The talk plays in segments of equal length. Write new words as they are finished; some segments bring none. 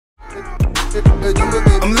I'm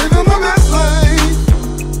living my best life.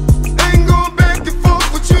 Ain't going back and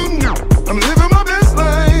forth with you now. I'm living my best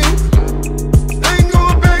life. Ain't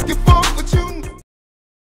going back and forth with you.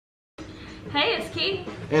 Hey, it's Key.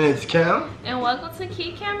 And it's Cam. And welcome to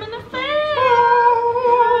Key, Cam, and the Fam.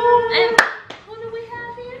 And who do we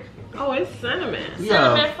have here? Oh, it's Cinnamon.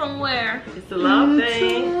 Yeah. Cinnamon from where? It's the love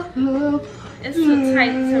thing. It's too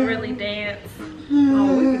tight to really dance.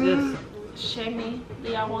 Oh, we could just... Shame. Do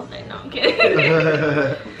y'all want that? No, I'm kidding.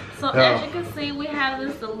 So as you can see, we have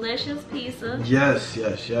this delicious pizza. Yes,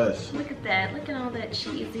 yes, yes. Look at that. Look at all that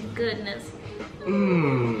cheesy goodness.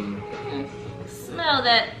 Smell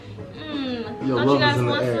that. Your Don't love you guys is in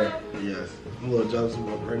the want air. some? Yes. I'm a little jealous of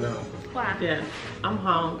it right now. Why? Yeah, I'm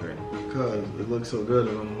hungry. Because it looks so good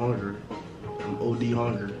and I'm hungry. I'm OD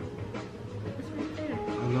hungry. It's right there.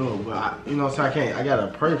 I know, but you know, so I gotta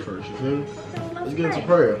pray first, you feel me? Okay, Let's get into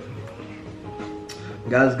prayer.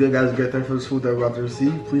 God is good, thank you for this food that we're about to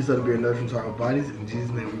receive. Please let it be a nourishment to our bodies. In Jesus'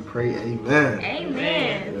 name we pray, amen.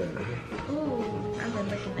 Amen. Yeah. Ooh, I've been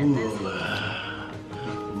looking at this.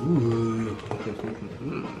 Ooh.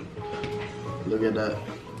 Look at that.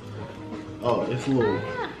 Oh, it's a little.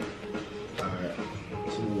 Alright.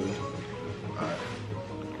 It's a little. Alright.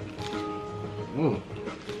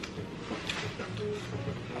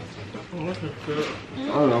 This is good. I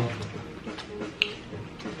don't know.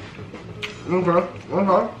 Okay. Where's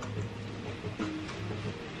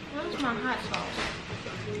my hot sauce?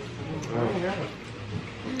 Oh, yeah.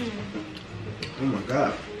 Oh my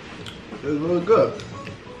god. It's really good.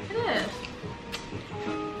 It is.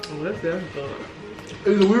 Oh, this is good.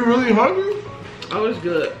 Is we really hungry? Oh, it's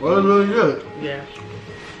good. Well, it's really good. Yeah.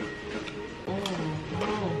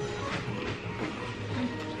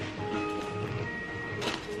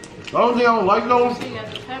 The only thing I don't like though So you got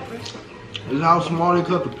the peppers. is how small they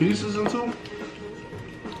cut the pieces into.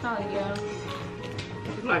 Oh yeah.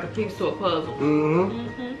 It's like a piece to a puzzle.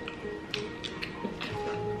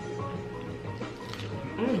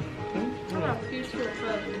 How about a piece to a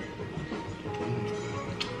puzzle?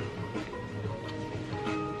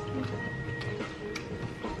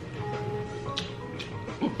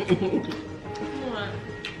 What?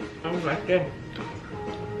 I'm like that.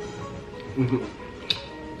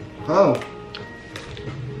 Oh.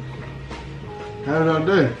 How's that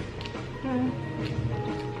day?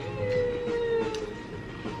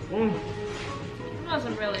 It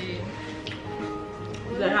wasn't really.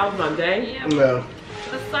 Is that how was my day? Yeah. Yeah.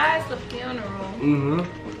 Besides the funeral,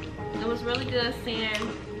 it was really good seeing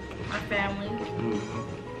my family.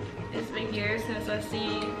 It's been years since I've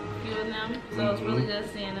seen a few of them, so it was really good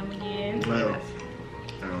seeing them again. Yeah.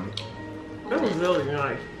 That was really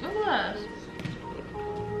nice. It was.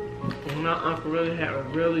 My uncle really had a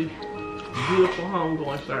really beautiful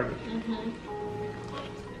homegoing service.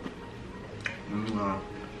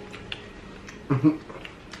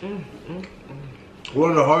 One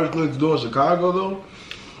of the hardest things to do in Chicago though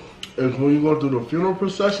is when you go through the funeral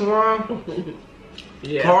procession line.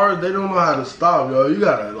 Yeah. Cars, they don't know how to stop, yo. You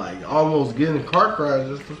gotta like almost get in a car crash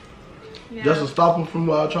just to stop them from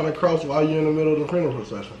trying to cross while you're in the middle of the funeral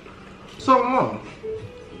procession. So, Mom,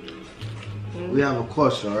 we have a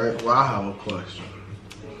question, right? Well, I have a question.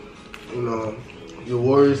 You know, your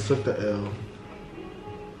Warriors took the L.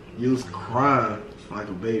 You was crying like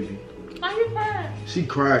a baby. Why you crying? She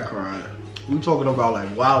cried. We talking about like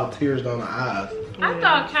wild tears down the eyes. I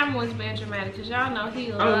thought Cameron was being dramatic because y'all know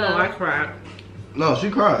he loves. Oh no, I cried. No,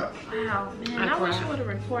 she cried. Wow, man, I wish you would have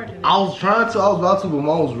recorded it. I was about to, but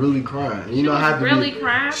Mom was really crying. You know, I had to really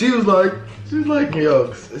crying. She was like,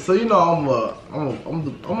 yo. So you know, I'm a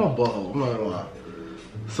butthole. I'm not gonna lie.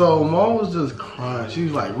 So Mom was just crying. She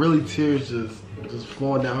was like, really tears just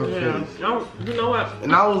flowing down her face. No, you know what?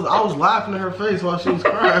 And I was laughing in her face while she was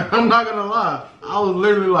crying. I'm not gonna lie. I was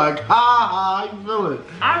literally like, ha ha, how you feeling?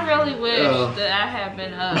 I really wish that I had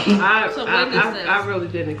been up to witness this. I really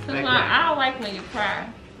didn't expect that. I don't like when you cry,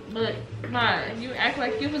 but you act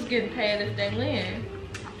like you was getting paid if they win.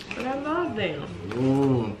 But I love them.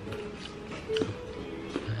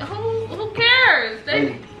 Who cares?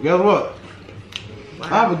 Hey, guess what? Wow. I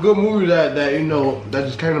have a good movie that you know that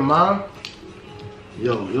just came to mind.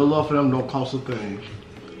 Yo, your love for them don't cost a thing.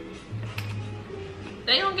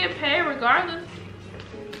 They gonna get paid regardless.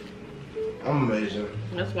 I'm amazing.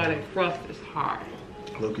 That's why that crust is hard.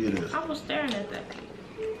 Look at this. I was staring at that.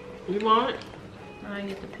 You want it? I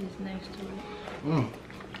get the piece next to it.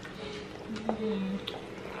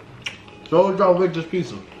 So what y'all rate this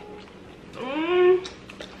pizza?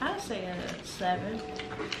 I'd say a 7.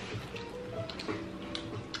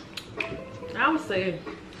 I would say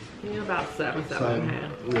about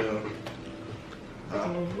 7.5. Yeah.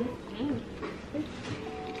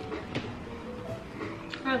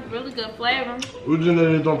 Has really good flavor. What do you think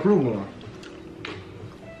they don't improve on?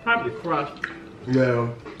 Probably crushed. Yeah,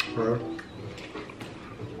 bro.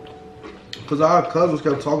 Cause our cousins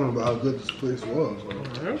kept talking about how good this place was. So.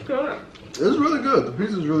 That's good. It's really good. The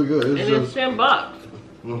pizza's really good. It's It's $10.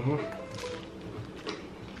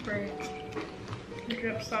 Great.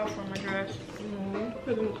 Drip sauce on my dress.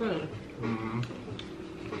 Put them clean.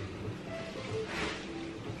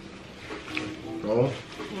 So,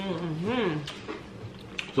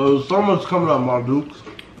 so summer's coming up, my dukes.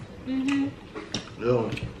 Yeah.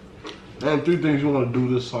 And 3 things you want to do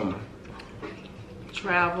this summer.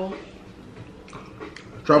 Travel.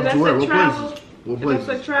 Travel Did to I where? say What travel? places? What Did I say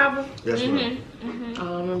places? travel? Yes, ma'am.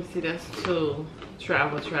 Let me see, that's 2.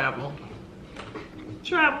 Travel. Travel.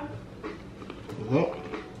 What?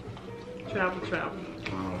 Travel.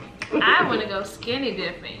 I want to go skinny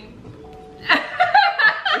dipping.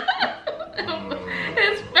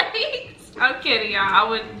 His face. I'm kidding, y'all. I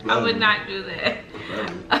would not do that.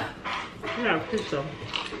 Yeah, fish though.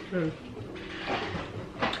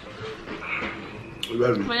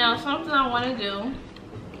 But now something I want to do.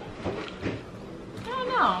 I don't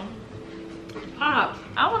know. Pop.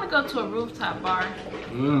 I want to go to a rooftop bar.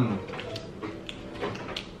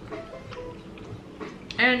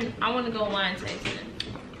 And I want to go wine tasting.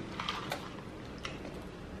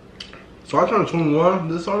 So I turned 21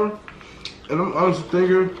 this summer, and I'm honestly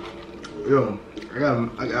thinking, yo, it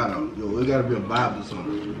gotta be a vibe this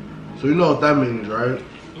summer. So you know what that means, right?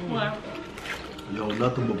 What? Yo,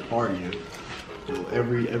 nothing but partying. Yo,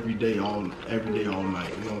 every day, all night. You know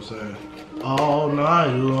what I'm saying? All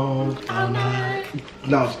night long, all night.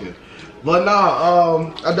 No, I'm just kidding. But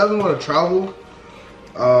nah, I definitely want to travel.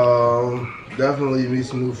 Definitely meet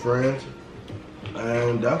some new friends.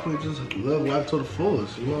 And definitely just live life to the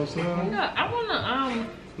fullest, you know what I'm saying? Yeah, I wanna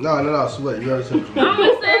No, sweat, you already said it. I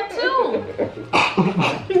wanna say it too.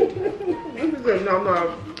 No.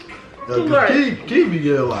 Yeah, Key be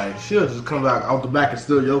getting like, she'll just come back out the back and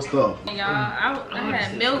steal your stuff. Y'all, I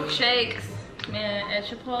had milkshakes, man, at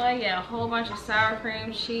Chipotle. Yeah, a whole bunch of sour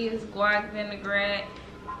cream, cheese, guac vinaigrette.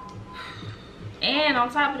 And on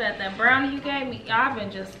top of that, that brownie you gave me, I've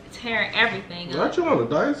been just tearing everything up. Aren't you on a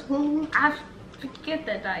diet, supposedly? I forget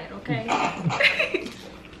that diet, okay?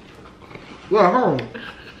 Well, hold on.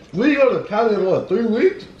 We go to Cali in what, 3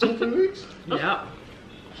 weeks? 2, 3 weeks? Yep.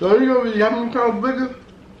 So you gonna be how many pounds bigger?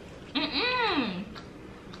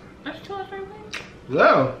 That's 2 or 3 weeks.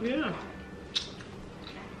 Yeah. Yeah.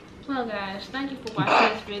 Well, guys, thank you for watching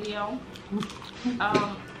this video.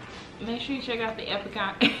 Make sure you check out the Epic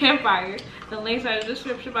Empire. The links are in the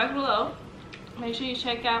description box below. Make sure you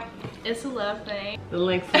check out It's a Love Thing. The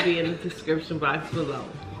links will be in the description box below.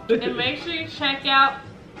 And make sure you check out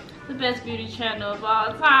the best beauty channel of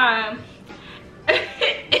all time.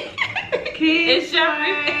 KEE'S.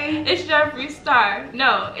 It's Jeffree Star.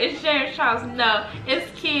 No, it's James Charles. No, it's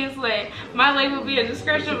KEE'S Way. My link will be in the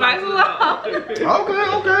description box below.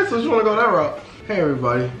 Okay, so you wanna go that route. Hey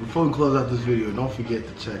everybody, before we close out this video, don't forget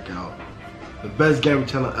to check out the best gaming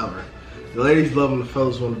channel ever. The ladies love them, the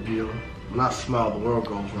fellas want to view them. When I smile, the world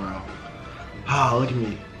goes round. Ah, look at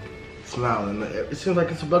me, smiling. It seems like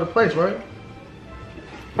it's a better place, right?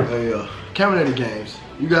 Hey, Kaminator Gamez.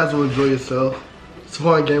 You guys will enjoy yourself. It's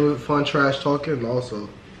fun gaming, fun trash talking, and also a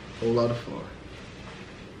whole lot of fun.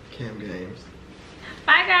 Cam Games.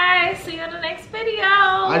 Bye guys, see you in the next video.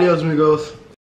 Adios, amigos.